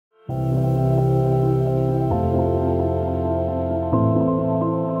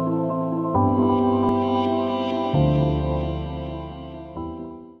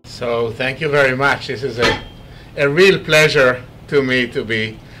So thank you very much. This is a real pleasure to me to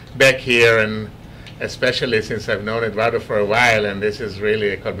be back here, and especially since I've known Eduardo for a while, and this is really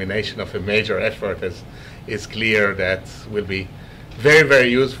a culmination of a major effort, as it's clear that will be very, very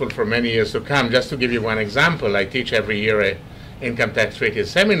useful for many years to come. Just to give you one example, I teach every year a income tax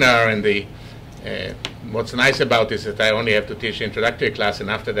treaties seminar, and what's nice about this is that I only have to teach the introductory class, and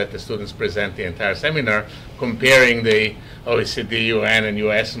after that the students present the entire seminar, comparing the OECD, UN, and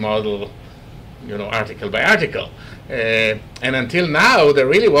US model, article by article. And until now, there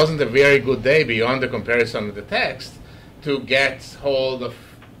really wasn't a very good day beyond the comparison of the text to get hold of,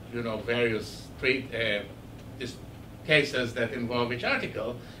 various cases that involve each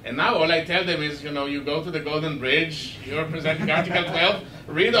article. And now all I tell them is, you go to the Golden Bridge, you're presenting Article 12,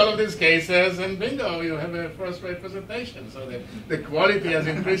 read all of these cases, and bingo, you have a first-rate presentation. So the quality has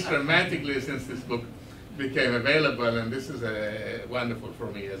increased dramatically since this book became available, and this is wonderful for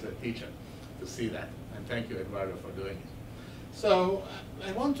me as a teacher to see that. And thank you, Eduardo, for doing it. So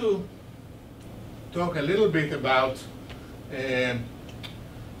I want to talk a little bit about a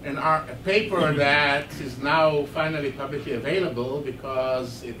paper that is now finally publicly available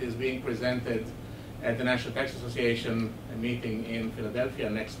because it is being presented at the National Tax Association meeting in Philadelphia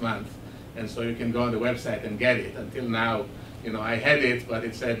next month. And so you can go on the website and get it. Until now, I had it, but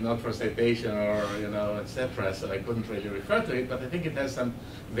it said not for citation or, etc. So I couldn't really refer to it. But I think it has some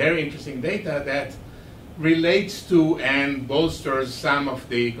very interesting data that relates to and bolsters some of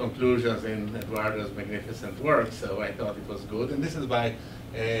the conclusions in Eduardo's magnificent work. So I thought it was good. And this is by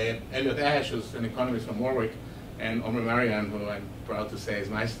Elliot Ash, who's an economist from Warwick, and Omri Marian, who I'm proud to say is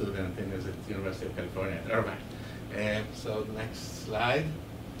my student and is at the University of California at Irvine. So the next slide.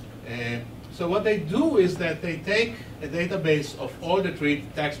 So what they do is that they take a database of all the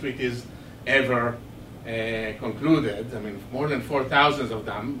tax treaties ever concluded. I mean, more than 4,000 of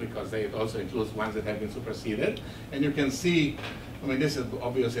them, because it also includes ones that have been superseded. And you can see, I mean, this is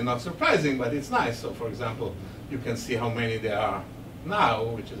obviously not surprising, but it's nice. So for example, you can see how many there are now,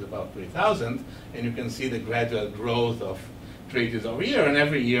 which is about 3,000, and you can see the gradual growth of treaties over year, and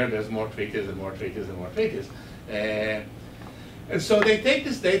every year there's more treaties and more treaties and more treaties. And so they take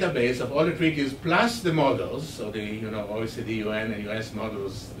this database of all the treaties plus the models, so the OECD, UN, and US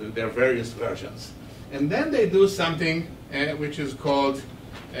models, their various versions. And then they do something which is called,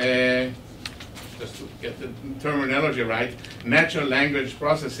 just to get the terminology right, natural language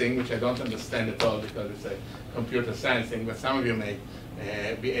processing, which I don't understand at all because it's a computer science thing, but some of you may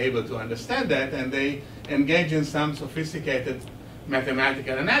be able to understand that. And they engage in some sophisticated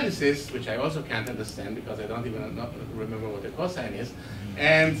mathematical analysis, which I also can't understand because I don't even remember what a cosine is.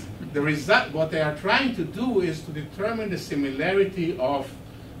 And the result, what they are trying to do is to determine the similarity of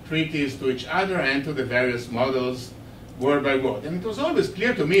treaties to each other and to the various models word by word. And it was always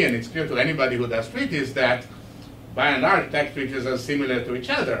clear to me, and it's clear to anybody who does treaties, that by and large tax treaties are similar to each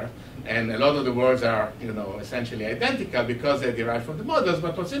other. And a lot of the words are, essentially identical because they derive from the models.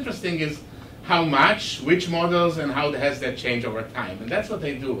 But what's interesting is how much, which models, and how has that changed over time. And that's what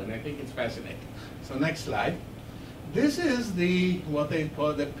they do, and I think it's fascinating. So next slide. This is what they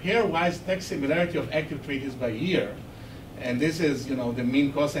call the pairwise tax similarity of active treaties by year. And this is, the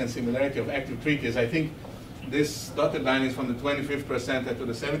mean cosine similarity of active treaties. I think this dotted line is from the 25th percentile to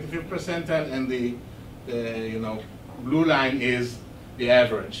the 75th percentile, and the blue line is the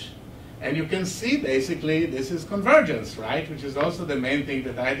average. And you can see, basically, this is convergence, right? Which is also the main thing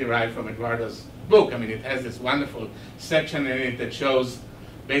that I derived from Eduardo's book. I mean, it has this wonderful section in it that shows,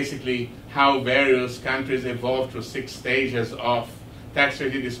 basically, how various countries evolved through 6 stages of tax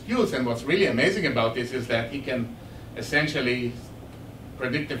treaty disputes. And what's really amazing about this is that he can essentially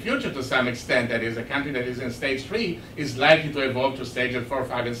predict the future to some extent. That is, a country that is in stage 3 is likely to evolve to stages 4,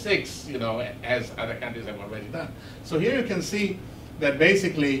 5, and 6, as other countries have already done. So here you can see that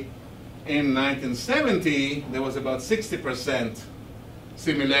basically, in 1970, there was about 60%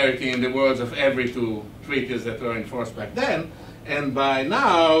 similarity in the words of every 2 treaties that were enforced back then, and by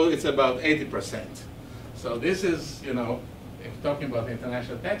now it's about 80%. So this is, if talking about the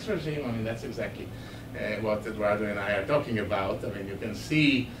international tax regime, I mean, that's exactly what Eduardo and I are talking about. I mean, you can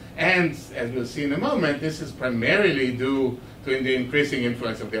see, and as we'll see in a moment, this is primarily due to the increasing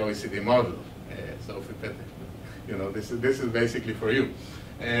influence of the OECD model. Sophie, this is basically for you.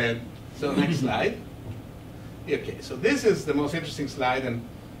 So next slide. Okay, so this is the most interesting slide, and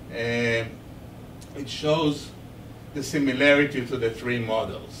it shows the similarity to the 3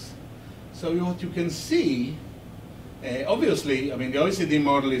 models. So what you can see Obviously, I mean, the OECD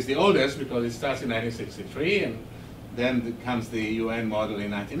model is the oldest because it starts in 1963, and then comes the UN model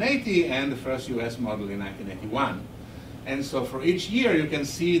in 1980, and the first US model in 1981. And so for each year, you can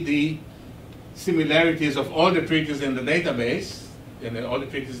see the similarities of all the treaties in the database, and all the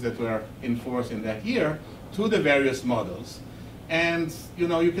treaties that were in force in that year, to the various models. And you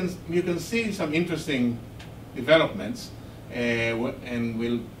know, you can see some interesting developments, and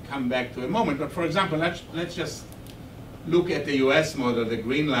we'll come back to a moment. But for example, let's just look at the US model, the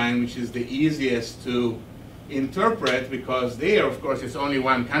green line, which is the easiest to interpret, because there, of course, it's only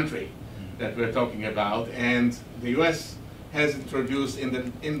one country that we're talking about, and the US has introduced,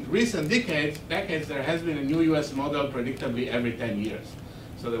 in recent decades, there has been a new US model predictably every 10 years.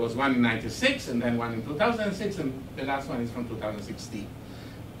 So there was one in 96, and then one in 2006, and the last one is from 2016.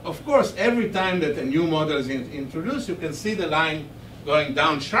 Of course, every time that a new model is introduced, you can see the line going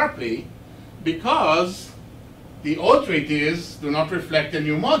down sharply, because the old treaties do not reflect the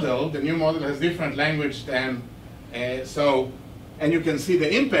new model. The new model has different language than, and you can see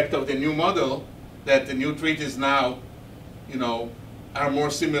the impact of the new model, that the new treaties now, you know, are more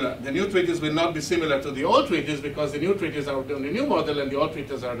similar. The new treaties will not be similar to the old treaties, because the new treaties are on the new model and the old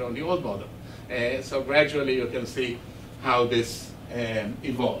treaties are on the old model. So gradually you can see how this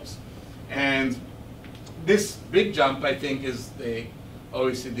evolves. And this big jump, I think, is the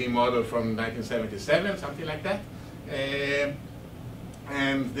OECD model from 1977, something like that.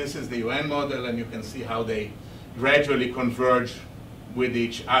 And this is the UN model, and you can see how they gradually converge with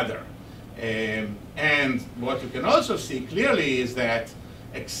each other. And what you can also see clearly is that,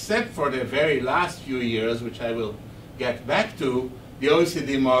 except for the very last few years, which I will get back to, the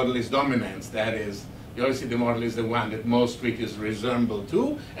OECD model is dominant. That is, the OECD model is the one that most treaties resemble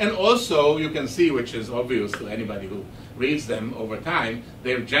to. And also, you can see, which is obvious to anybody who reads them over time,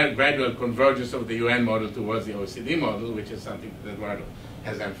 the gradual convergence of the UN model towards the OECD model, which is something that Eduardo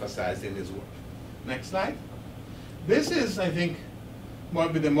has emphasized in his work. Next slide. This is, I think,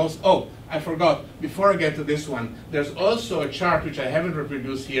 might be the most, oh, I forgot, before I get to this one, there's also a chart which I haven't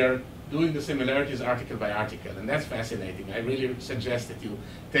reproduced here, doing the similarities article by article, and that's fascinating. I really suggest that you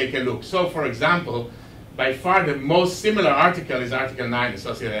take a look. So, for example, by far the most similar article is Article 9,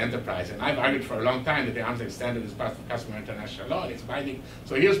 Associated Enterprise, and I've argued for a long time that the arm's length standard is part of customary international law, it's binding.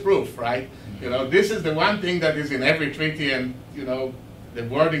 So here's proof, right? You know, this is the one thing that is in every treaty, and you know, the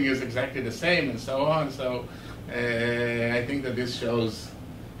wording is exactly the same, and so on. So I think that this shows,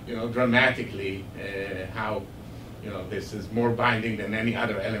 you know, dramatically how, you know, this is more binding than any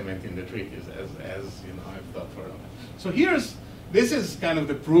other element in the treaties, as you know, I've thought for a long time. So this is kind of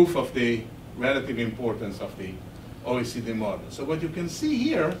the proof of the relative importance of the OECD model. So what you can see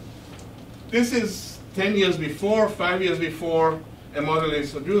here, this is 10 years before, 5 years before a model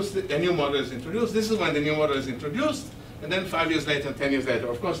is introduced, a new model is introduced. This is when the new model is introduced, and then 5 years later, 10 years later.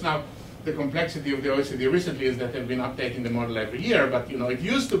 Of course, now the complexity of the OECD recently is that they've been updating the model every year, but you know, it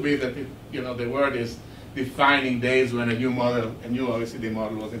used to be that you know, the word is defining days when a new OECD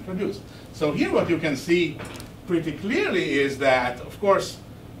model was introduced. So here what you can see pretty clearly is that, of course,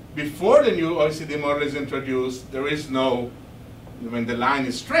 before the new OECD model is introduced, there is no, I mean, the line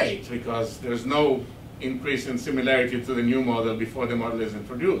is straight because there's no increase in similarity to the new model before the model is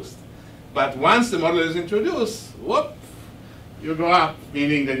introduced. But once the model is introduced, whoop, you go up,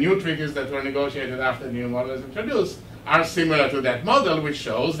 meaning the new treaties that were negotiated after the new model is introduced are similar to that model, which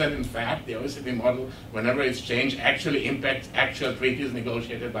shows that, in fact, the OECD model, whenever it's changed, actually impacts actual treaties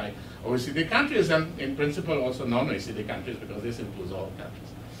negotiated by OECD countries, and in principle also non-OECD countries, because this includes all countries.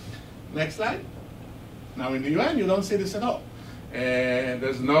 Next slide. Now in the UN, you don't see this at all.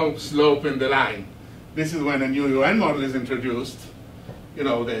 There's no slope in the line. This is when a new UN model is introduced. You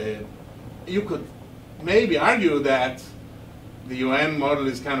know, you could maybe argue that the UN model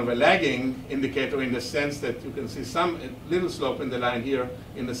is kind of a lagging indicator in the sense that you can see some little slope in the line here,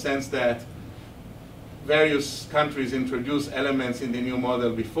 in the sense that various countries introduce elements in the new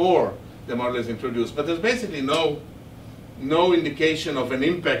model before the model is introduced. But there's basically no indication of an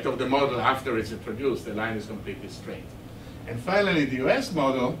impact of the model after it's introduced. The line is completely straight. And finally, the US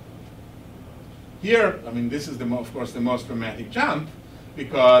model, here, I mean, this is, of course, the most dramatic jump,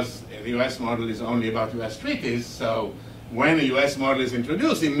 because the US model is only about US treaties, so when a US model is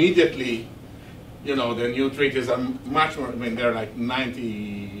introduced, immediately, you know, the new treaties are much more, I mean, they're like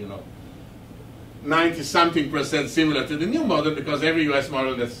 90-something% similar to the new model, because every US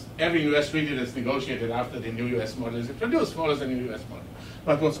treaty that's negotiated after the new US model is introduced follows the new US model.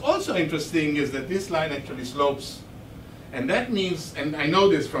 But what's also interesting is that this line actually slopes, and that means, and I know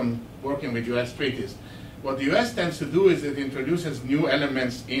this from working with US treaties, what the US tends to do is it introduces new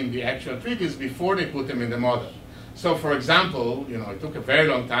elements in the actual treaties before they put them in the model. So, for example, it took a very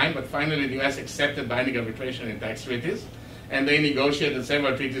long time, but finally the US accepted binding arbitration in tax treaties, and they negotiated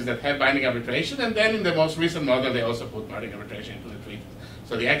several treaties that had binding arbitration, and then in the most recent model they also put binding arbitration into the treaties.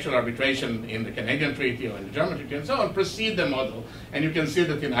 So the actual arbitration in the Canadian treaty or in the German treaty and so on precede the model, and you can see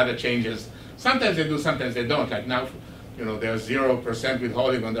that in other changes. Sometimes they do, sometimes they don't. Like now, there's 0%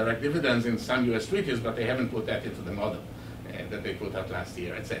 withholding on direct dividends in some US treaties, but they haven't put that into the model that they put out last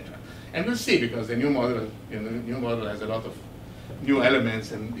year, etc. And we'll see, because the new model has a lot of new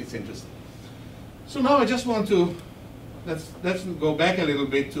elements, and it's interesting. So now I just want to let's go back a little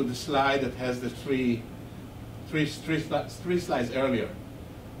bit to the slide that has the three slides earlier.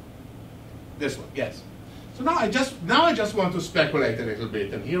 This one, yes. So now I just want to speculate a little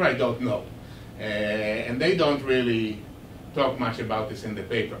bit, and here I don't know, and they don't really talk much about this in the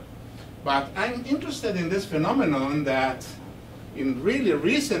paper. But I'm interested in this phenomenon that in really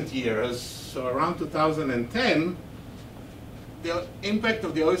recent years, so around 2010, the impact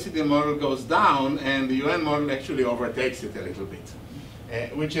of the OECD model goes down, and the UN model actually overtakes it a little bit,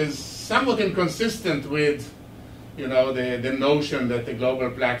 which is somewhat inconsistent with, the notion that the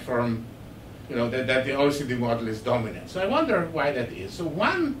global platform, that the OECD model is dominant. So I wonder why that is. So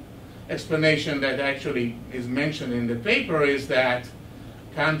one explanation that actually is mentioned in the paper is that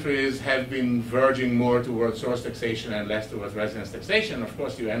countries have been verging more towards source taxation and less towards residence taxation. Of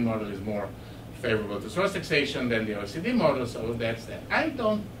course, the UN model is more favorable to source taxation than the OECD model, so that's that. I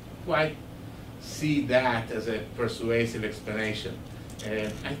don't quite see that as a persuasive explanation.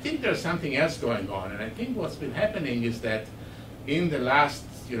 I think there's something else going on, and I think what's been happening is that in the last,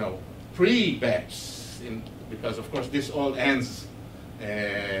 pre-BEPS, because of course this all ends,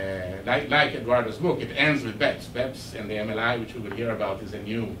 like Eduardo's book, it ends with BEPS. BEPS and the MLI, which we will hear about, is a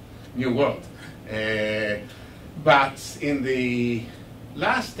new world. But in the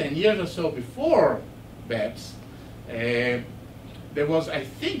last 10 years or so before BEPS, there was, I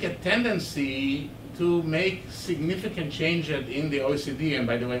think, a tendency to make significant changes in the OECD, and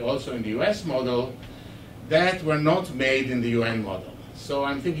by the way, also in the US model, that were not made in the UN model. So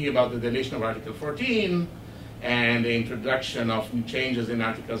I'm thinking about the deletion of Article 14, and the introduction of changes in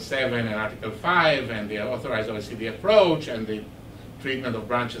Article 7 and Article 5, and the authorized OECD approach, and the treatment of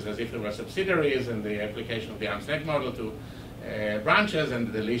branches as if they were subsidiaries, and the application of the arm's length model to branches, and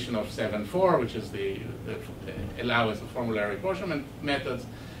the deletion of 7.4, which is the allowance of formulary apportionment methods,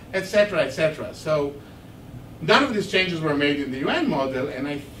 etc., etc. So none of these changes were made in the UN model, and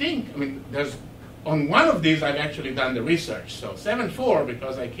I think, on one of these I've actually done the research. So 7.4,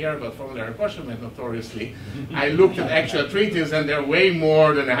 because I care about formulary apportionment notoriously, I looked at actual treaties, and there are way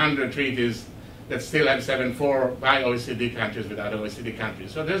more than 100 treaties that still have 7.4 by OECD countries with other OECD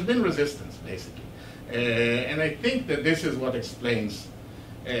countries. So there's been resistance, basically. And I think that this is what explains,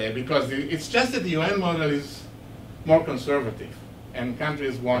 because it's just that the UN model is more conservative, and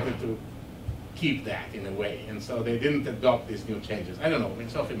countries wanted to keep that in a way, and so they didn't adopt these new changes. I don't know,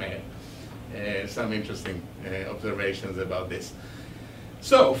 Sophie may have some interesting observations about this.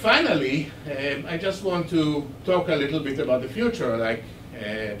 So finally, I just want to talk a little bit about the future, like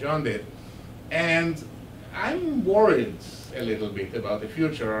John did. And I'm worried a little bit about the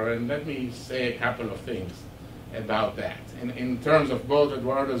future, and let me say a couple of things about that, in terms of both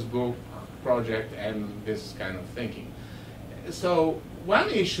Eduardo's book project and this kind of thinking. So one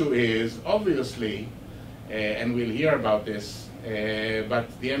issue is, obviously, and we'll hear about this, but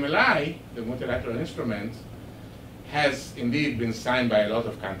the MLI, the multilateral instrument, has indeed been signed by a lot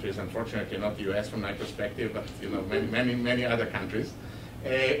of countries, unfortunately not the US from my perspective, but many other countries.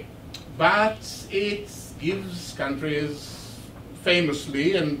 But it gives countries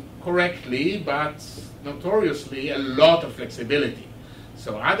famously and correctly, but notoriously, a lot of flexibility.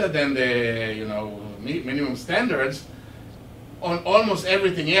 So other than the minimum standards, on almost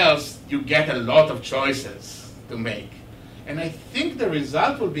everything else, you get a lot of choices to make. And I think the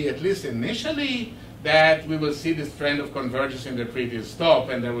result will be, at least initially, that we will see this trend of convergence in the treaties stop,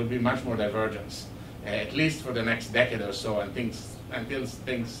 and there will be much more divergence, at least for the next decade or so, until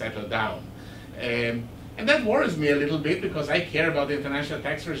things settle down. And that worries me a little bit, because I care about the international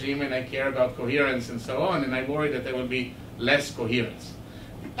tax regime, and I care about coherence and so on, and I worry that there will be less coherence.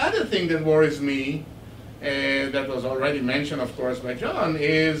 The other thing that worries me, that was already mentioned, of course, by John,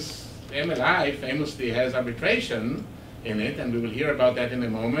 is MLI famously has arbitration in it, and we will hear about that in a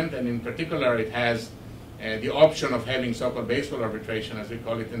moment, and in particular it has the option of having so-called baseball arbitration, as we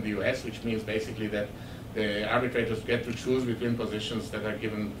call it in the US, which means basically that the arbitrators get to choose between positions that are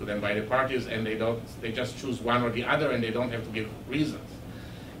given to them by the parties, and they just choose one or the other, and they don't have to give reasons.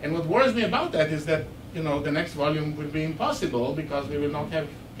 And what worries me about that is that the next volume will be impossible, because we will not have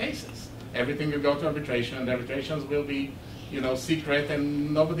cases. everything will go to arbitration, and arbitrations will be, secret,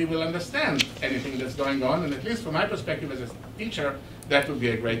 and nobody will understand anything that's going on. And at least from my perspective as a teacher, that would be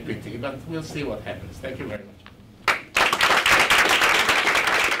a great pity. But we'll see what happens. Thank you very much.